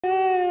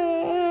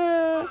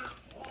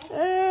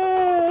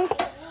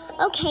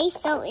Okay,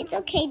 so it's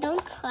okay.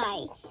 Don't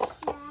cry.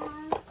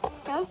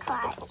 Don't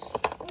cry.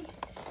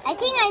 I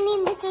think I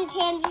need Mrs.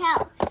 Hand's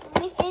help.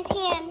 Mrs.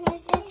 Hand,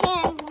 Mrs.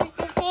 Hand,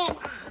 Mrs. Hand.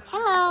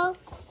 Hello.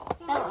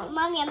 Oh,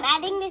 Mommy, I'm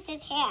adding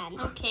Mrs.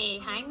 Hand. Okay,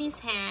 hi, Miss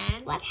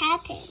Hand. What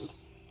happened?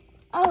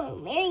 Oh,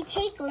 Mary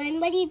Caitlin,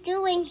 what are you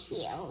doing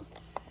here?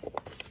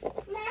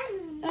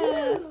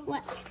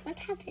 What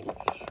happened?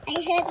 I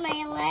hurt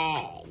my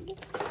leg.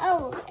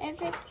 Oh,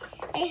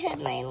 I hurt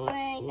my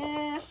leg.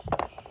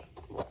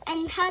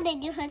 And how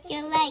did you hurt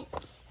your leg?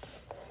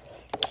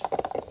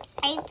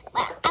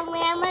 When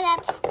I was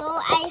at school,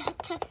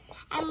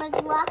 I was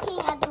walking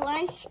at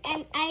lunch,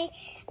 and I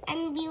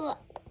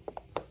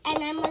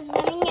was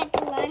running at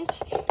lunch.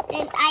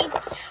 Then I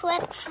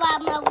tripped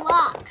from a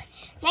rock.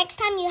 Next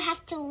time you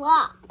have to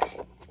walk.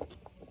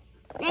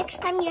 Next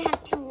time you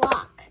have to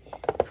walk.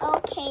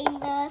 Okay,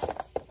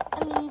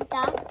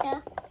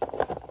 doctor.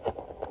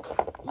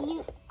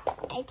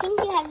 I think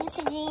you have to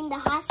stay in the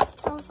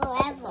hospital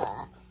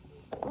forever.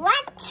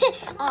 What?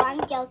 Oh,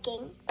 I'm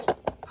joking.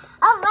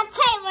 Oh,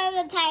 one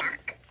more time.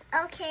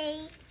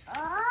 Okay.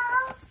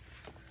 Oh,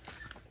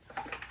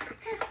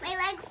 my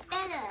leg's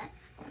better.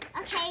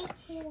 Okay,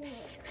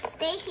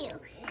 stay here.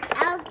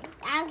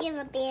 I'll give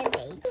a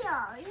band-aid.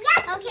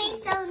 Okay,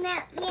 so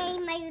now, yay,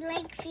 my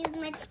leg feels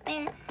much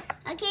better.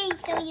 Okay,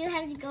 so you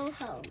have to go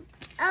home.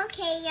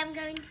 Okay, I'm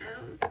going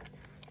home.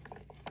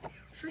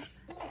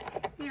 First,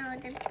 now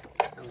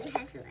we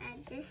have to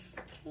add this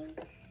thing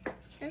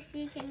so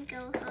she can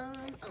go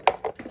home. Oh,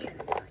 we have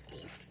to put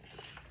this.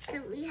 So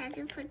we have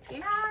to put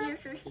this here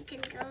so she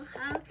can go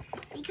home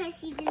because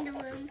she's in the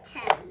room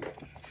 10.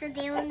 So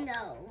they will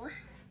know.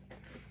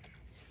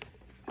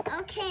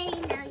 Okay,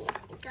 now you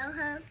go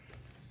home.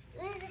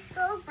 Where's the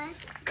school bus?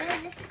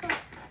 Where's the school?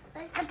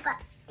 Where's the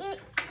bus?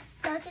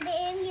 Go to the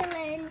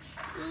ambulance.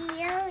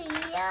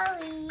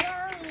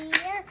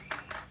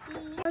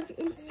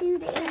 Into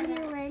the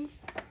ambulance.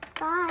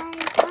 Bye.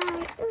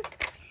 Ooh.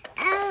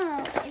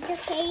 Ow, it's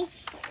okay.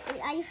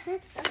 Are you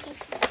hurt? Okay,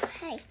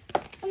 hi.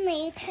 I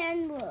made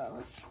 10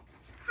 rules.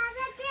 How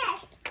about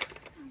this?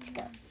 Let's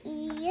go.